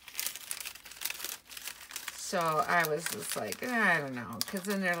 So I was just like, I don't know, because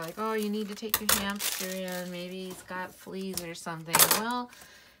then they're like, oh, you need to take your hamster in. Maybe he's got fleas or something. Well,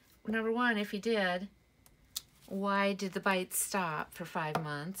 number one, if he did, why did the bites stop for 5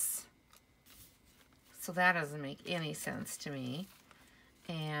 months? So that doesn't make any sense to me.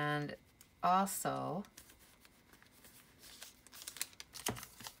 And also,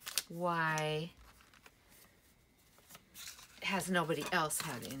 why has nobody else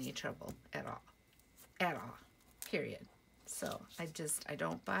had any trouble at all? At all, period. So I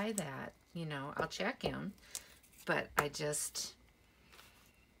don't buy that. You know, I'll check him, but I don't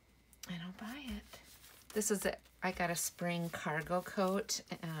buy it. This is I got a spring cargo coat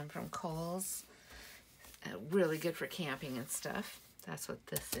from Kohl's. Really good for camping and stuff. That's what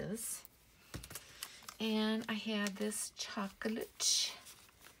this is. And I had this chocolate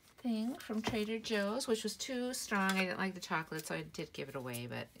thing from Trader Joe's, which was too strong. I didn't like the chocolate, so I did give it away,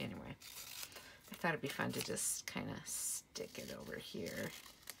 but anyway. I thought it'd be fun to just kind of stick it over here.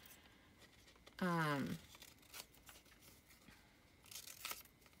 But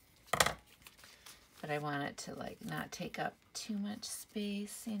I want it to like not take up too much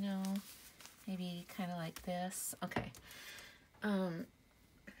space, you know, maybe kind of like this. Okay.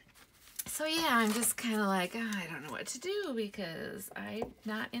 So yeah, I'm just kind of like, I don't know what to do, because I'm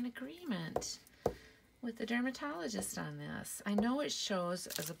not in agreement with the dermatologist on this. I know it shows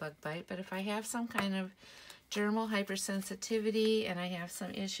as a bug bite, but if I have some kind of dermal hypersensitivity and I have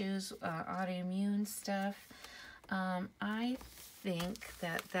some issues, autoimmune stuff, I think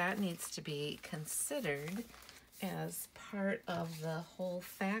that needs to be considered as part of the whole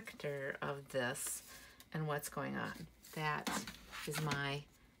factor of this and what's going on. That is my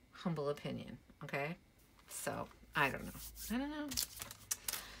humble opinion, okay? So, I don't know.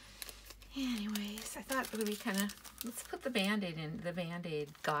 Anyways, I thought it would be kind of, let's put the Band-Aid in, the Band-Aid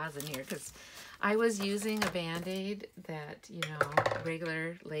gauze in here, because I was using a Band-Aid that, you know,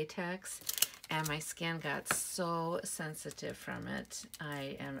 regular latex, and my skin got so sensitive from it.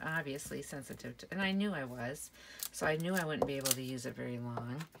 I am obviously sensitive to, and I knew I was, so I knew I wouldn't be able to use it very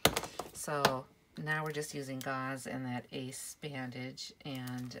long. So now we're just using gauze and that Ace bandage,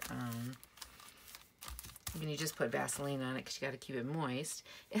 and you just put Vaseline on it because you got to keep it moist.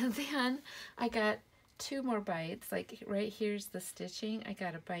 And then I got 2 more bites. Like right here's the stitching. I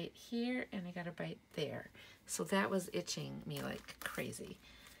got a bite here and I got a bite there. So that was itching me like crazy.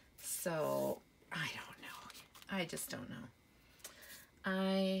 So I don't know. I just don't know.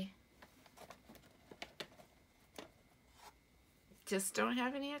 I just don't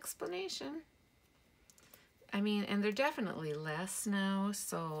have any explanation. I mean, and they're definitely less now,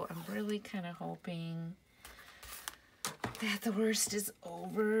 so I'm really kind of hoping that the worst is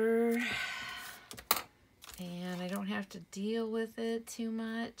over and I don't have to deal with it too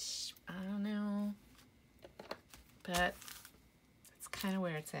much. I don't know, but that's kind of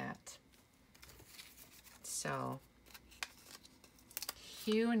where it's at. So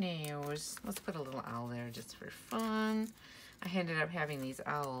who knows? Let's put a little owl there just for fun. I ended up having these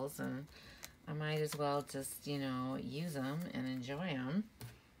owls, and I might as well just, you know, use them and enjoy them.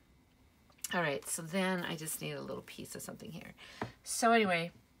 All right, so then I just need a little piece of something here. So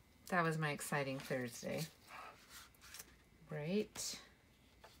anyway, that was my exciting Thursday. Right.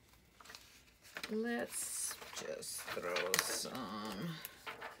 Let's just throw some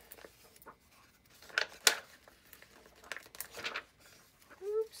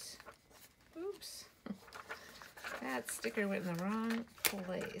oops. That sticker went in the wrong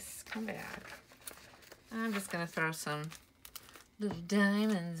place. Come back. I'm just gonna throw some little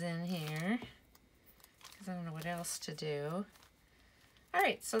diamonds in here because I don't know what else to do. All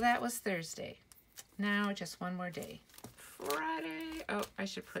right, so that was Thursday. Now just one more day. Friday. Oh, I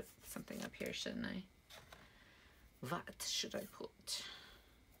should put something up here, shouldn't I? What should I put?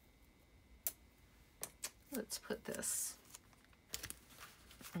 Let's put this.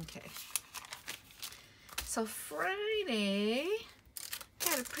 Okay. So Friday,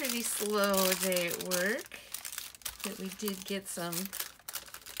 had a pretty slow day at work, but we did get some,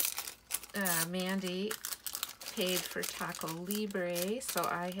 Mandy paid for Taco Libre, so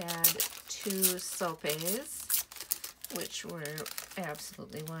I had 2 sopes, which were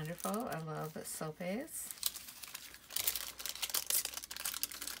absolutely wonderful. I love sopes.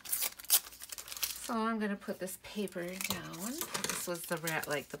 So I'm going to put this paper down. This was the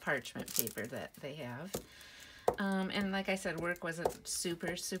the parchment paper that they have. And like I said, work wasn't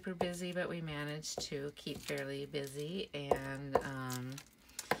super, super busy, but we managed to keep fairly busy. And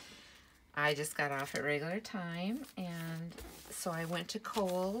I just got off at regular time. And so I went to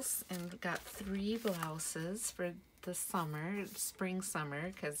Kohl's and got 3 blouses for the summer, spring,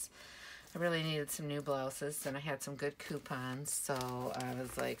 summer, because I really needed some new blouses, and I had some good coupons. So I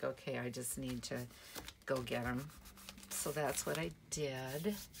was like, okay, I just need to go get them. So that's what I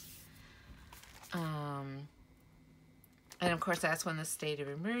did. And of course, that's when the state of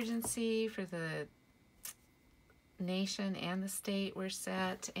emergency for the nation and the state were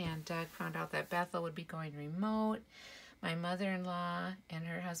set, and Doug found out that Bethel would be going remote. My mother-in-law and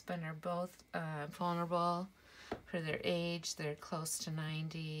her husband are both vulnerable for their age. They're close to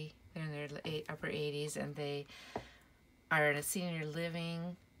 90. They're in their upper 80s, and they are in a senior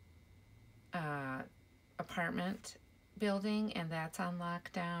living apartment building, and that's on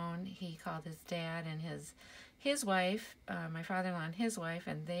lockdown. He called his dad and his wife, my father-in-law and his wife,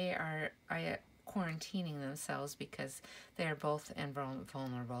 and they are quarantining themselves because they're both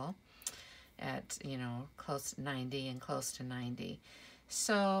vulnerable at, you know, close to 90 and close to 90.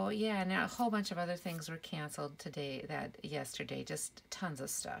 So yeah, and a whole bunch of other things were canceled yesterday, just tons of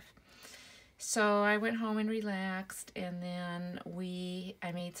stuff. So I went home and relaxed, and then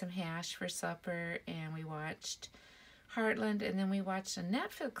I made some hash for supper, and we watched Heartland, and then we watched a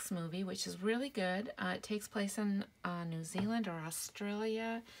Netflix movie, which is really good. It takes place in New Zealand or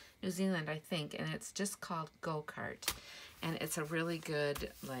Australia. New Zealand, I think, and it's just called Go-Kart. And it's a really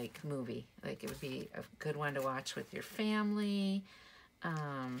good, like, movie. Like, it would be a good one to watch with your family.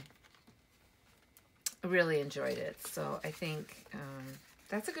 I really enjoyed it. So I think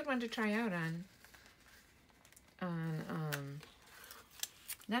that's a good one to try out on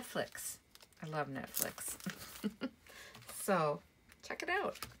Netflix. I love Netflix. So check it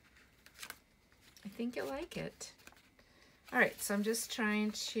out. I think you'll like it. All right, so I'm just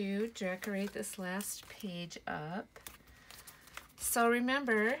trying to decorate this last page up. So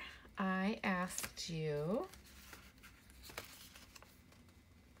remember, I asked you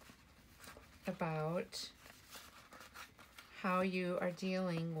about how you are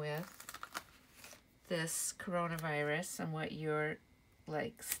dealing with this coronavirus and what your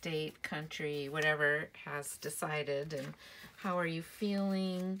like state, country, whatever has decided, and how are you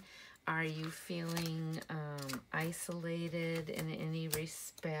feeling? Are you feeling isolated in any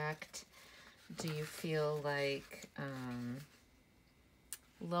respect? Do you feel like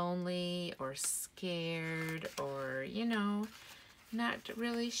lonely or scared, or, you know, not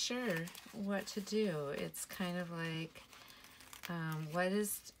really sure what to do? It's kind of like, what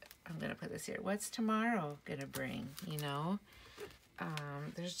is, I'm going to put this here, what's tomorrow going to bring, you know?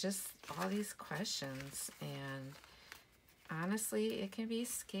 There's just all these questions, and honestly, it can be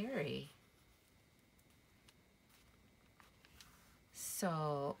scary.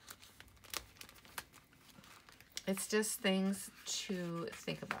 So it's just things to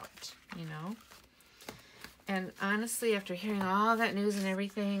think about, you know? And honestly, after hearing all that news and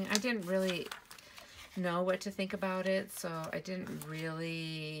everything, I didn't really know what to think about it, so I didn't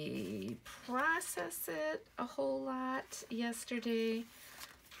really process it a whole lot yesterday.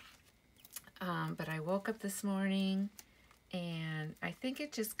 But I woke up this morning, and I think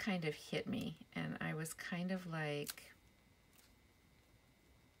it just kind of hit me, and I was kind of like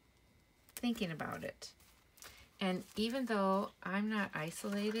thinking about it. And even though I'm not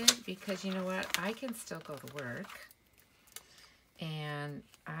isolated, because you know what, I can still go to work, and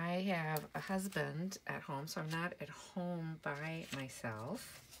I have a husband at home, so I'm not at home by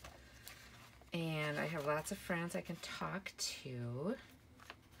myself, and I have lots of friends I can talk to,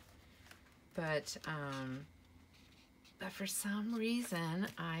 but for some reason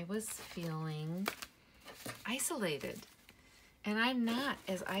I was feeling isolated, and I'm not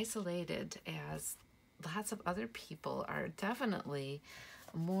as isolated as lots of other people are. Definitely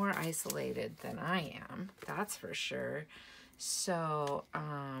more isolated than I am, that's for sure. So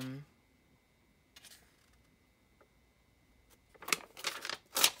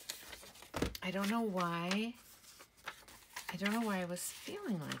I don't know why I was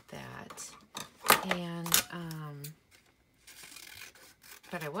feeling like that, and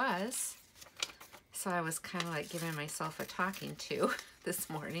but I was. So I was kind of like giving myself a talking to this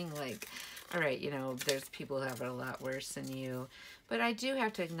morning, like, all right, you know, there's people who have it a lot worse than you, but I do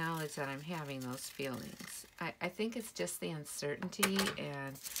have to acknowledge that I'm having those feelings. I think it's just the uncertainty,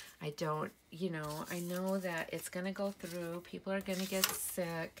 and I don't, you know, I know that it's going to go through. People are going to get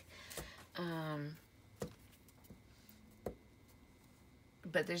sick.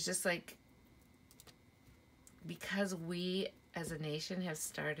 But there's just like, because we as a nation have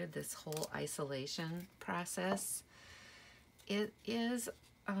started this whole isolation process, it is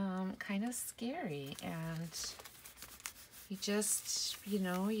kind of scary, and you just, you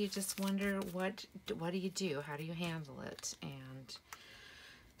know, you just wonder what do you do? How do you handle it? And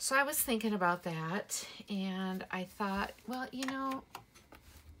so I was thinking about that, and I thought, well, you know,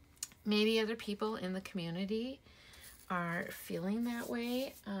 maybe other people in the community are feeling that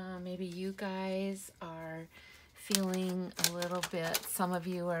way. Maybe you guys are feeling a little bit, some of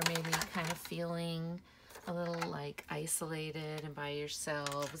you are maybe kind of feeling a little like isolated and by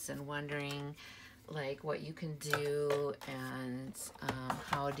yourselves, and wondering like what you can do, and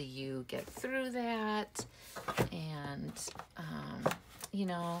how do you get through that, and you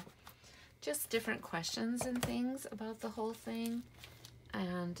know, just different questions and things about the whole thing,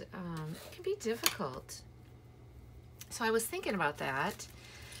 and it can be difficult. So I was thinking about that,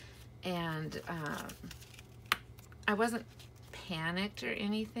 and I wasn't panicked or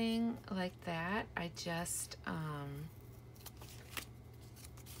anything like that. I just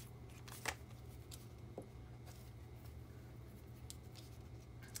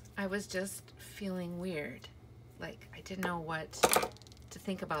I was just feeling weird. Like I didn't know what to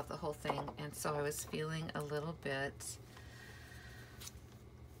think about the whole thing, and so I was feeling a little bit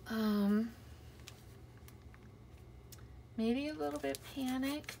maybe a little bit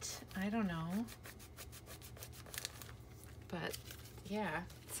panicked. I don't know. But yeah,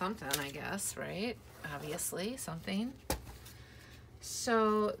 something, I guess, right? Obviously, something.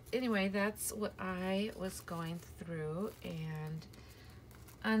 So anyway, that's what I was going through, and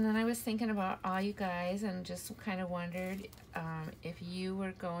then I was thinking about all you guys, and just kind of wondered if you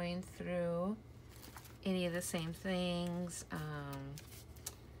were going through any of the same things,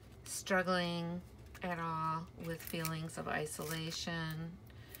 struggling at all with feelings of isolation,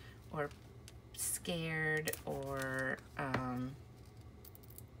 or scared, or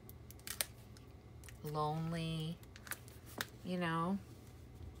lonely, you know.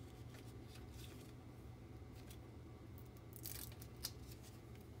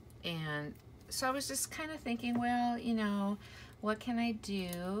 And so I was just kind of thinking, well, you know, what can I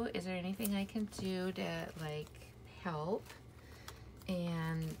do? Is there anything I can do to like help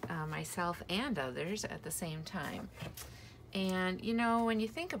and myself and others at the same time? And you know, when you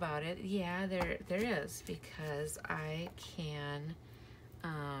think about it, yeah, there is, because I can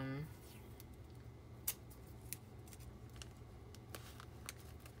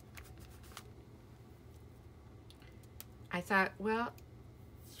I thought, well,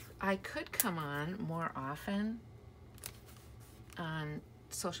 I could come on more often on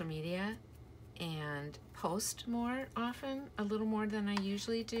social media and post more often, a little more than I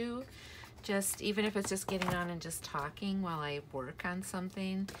usually do. Just even if it's just getting on and just talking while I work on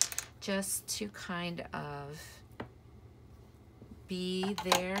something, just to kind of be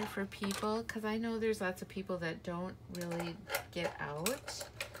there for people, because I know there's lots of people that don't really get out,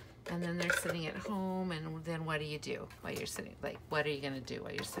 and then they're sitting at home, and then what do you do while you're sitting? Like, what are you going to do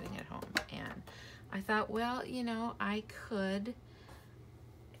while you're sitting at home? And I thought, well, you know, I could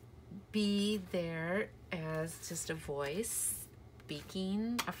be there as just a voice,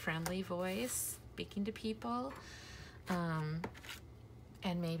 speaking, a friendly voice, speaking to people, and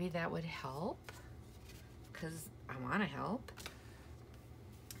maybe that would help, because I want to help.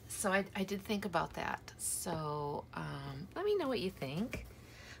 So I did think about that. So let me know what you think.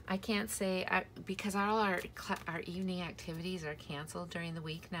 I can't say, because all our evening activities are canceled during the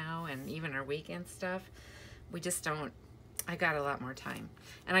week now, and even our weekend stuff, we just don't, I got a lot more time,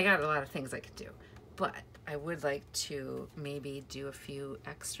 and I got a lot of things I could do, but I would like to maybe do a few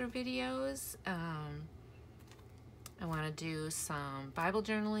extra videos. I want to do some Bible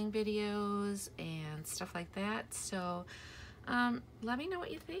journaling videos and stuff like that. So let me know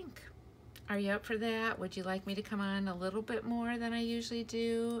what you think. Are you up for that? Would you like me to come on a little bit more than I usually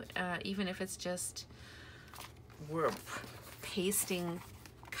do? Even if it's just we're pasting,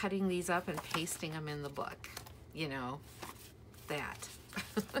 cutting these up and pasting them in the book, you know, that.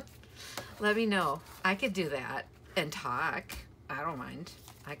 Let me know. I could do that and talk. I don't mind.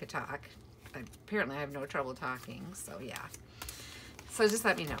 I could talk. Apparently I have no trouble talking, so yeah. So just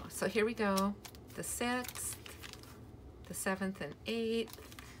let me know. So here we go. The 6th, the 7th and 8th,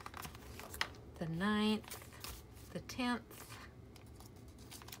 the 9th, the 10th,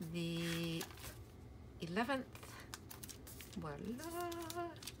 the 11th, voila,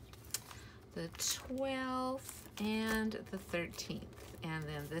 the 12th, and the 13th. And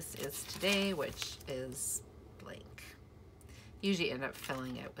then this is today, which is blank. Usually end up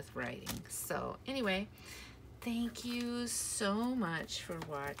filling it with writing. So anyway, thank you so much for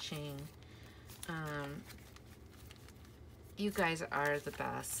watching. You guys are the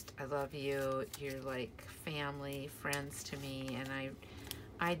best. I love you. You're like family, friends to me, and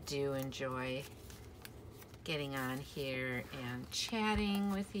I do enjoy getting on here and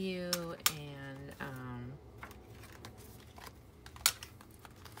chatting with you, and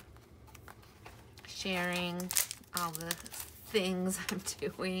sharing all the things I'm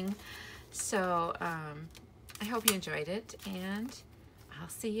doing. So I hope you enjoyed it, and I'll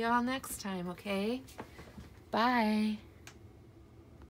see you all next time, okay? Bye.